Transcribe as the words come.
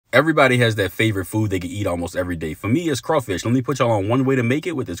Everybody has that favorite food they can eat almost every day. For me, it's crawfish. Let me put y'all on one way to make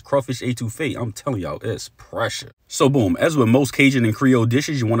it with this crawfish étouffée. I'm telling y'all, it's pressure. So boom, as with most Cajun and Creole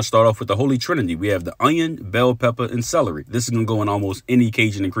dishes, you want to start off with the holy trinity. We have the onion, bell pepper, and celery. This is going to go in almost any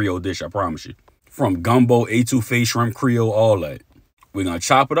Cajun and Creole dish, I promise you. From gumbo, étouffée, shrimp Creole, all that. We're going to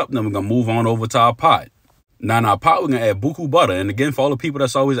chop it up, then we're going to move on over to our pot. Now in our pot, we're going to add buku butter. And again, for all the people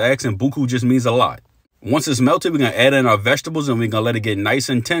that's always asking, buku just means a lot. Once it's melted, we're going to add in our vegetables and we're going to let it get nice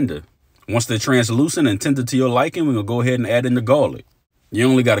and tender. Once they're translucent and tender to your liking, we're going to go ahead and add in the garlic. You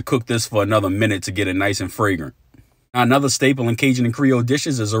only got to cook this for another minute to get it nice and fragrant. Now, another staple in Cajun and Creole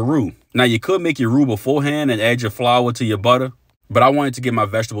dishes is a roux. Now, you could make your roux beforehand and add your flour to your butter, but I wanted to get my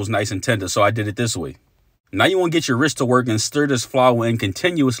vegetables nice and tender, so I did it this way. Now, you want to get your wrist to work and stir this flour in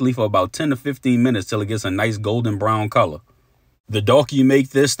continuously for about 10 to 15 minutes till it gets a nice golden brown color. The darker you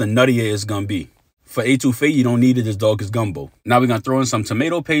make this, the nuttier it's going to be. For étouffée, you don't need it as dark as gumbo. Now we're going to throw in some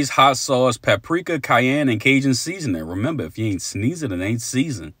tomato paste, hot sauce, paprika, cayenne, and Cajun seasoning. Remember, if you ain't sneezing, it ain't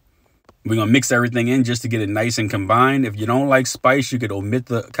seasoned. We're going to mix everything in just to get it nice and combined. If you don't like spice, you could omit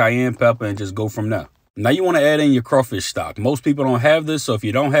the cayenne pepper and just go from there. Now you want to add in your crawfish stock. Most people don't have this, so if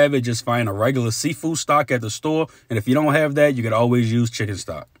you don't have it, just find a regular seafood stock at the store. And if you don't have that, you can always use chicken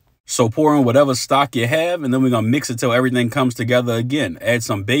stock. So pour in whatever stock you have, and then we're going to mix it till everything comes together again. Add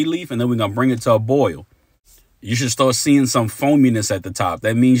some bay leaf, and then we're going to bring it to a boil. You should start seeing some foaminess at the top.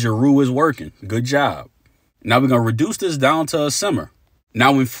 That means your roux is working. Good job. Now we're going to reduce this down to a simmer.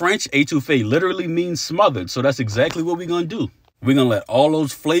 Now in French, étouffée literally means smothered, so that's exactly what we're going to do. We're going to let all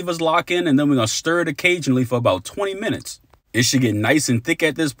those flavors lock in, and then we're going to stir it occasionally for about 20 minutes. It should get nice and thick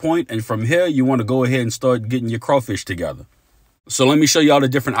at this point, and from here, you want to go ahead and start getting your crawfish together. So let me show you all the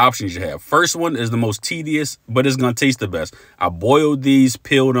different options you have. First one is the most tedious, but it's going to taste the best. I boiled these,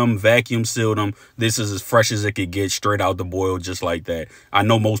 peeled them, vacuum sealed them. This is as fresh as it could get, straight out the boil, just like that. I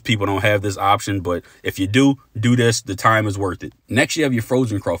know most people don't have this option, but if you do this. The time is worth it. Next, you have your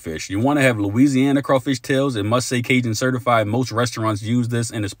frozen crawfish. You want to have Louisiana crawfish tails. It must say Cajun certified. Most restaurants use this,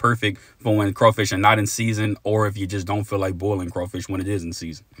 and it's perfect for when crawfish are not in season, or if you just don't feel like boiling crawfish when it is in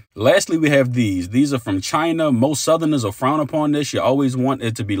season. Lastly, we have these. These are from China. Most Southerners will frown upon this. You always want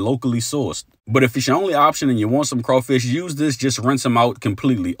it to be locally sourced. But if it's your only option and you want some crawfish, use this. Just rinse them out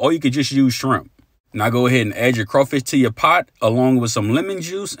completely. Or you could just use shrimp. Now go ahead and add your crawfish to your pot along with some lemon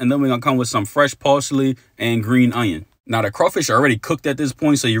juice. And then we're going to come with some fresh parsley and green onion. Now the crawfish are already cooked at this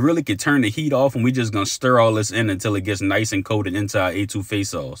point, so you really could turn the heat off. And we're just going to stir all this in until it gets nice and coated into our étouffée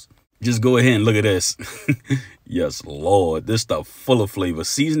sauce. Just go ahead and look at this. Yes, Lord, this stuff full of flavor.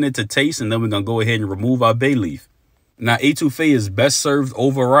 Season it to taste, and then we're going to go ahead and remove our bay leaf. Now, étouffée is best served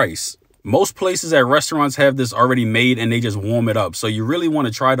over rice. Most places at restaurants have this already made, and they just warm it up. So you really want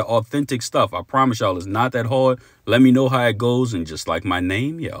to try the authentic stuff. I promise y'all, it's not that hard. Let me know how it goes, and just like my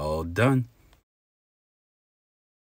name, you're all done.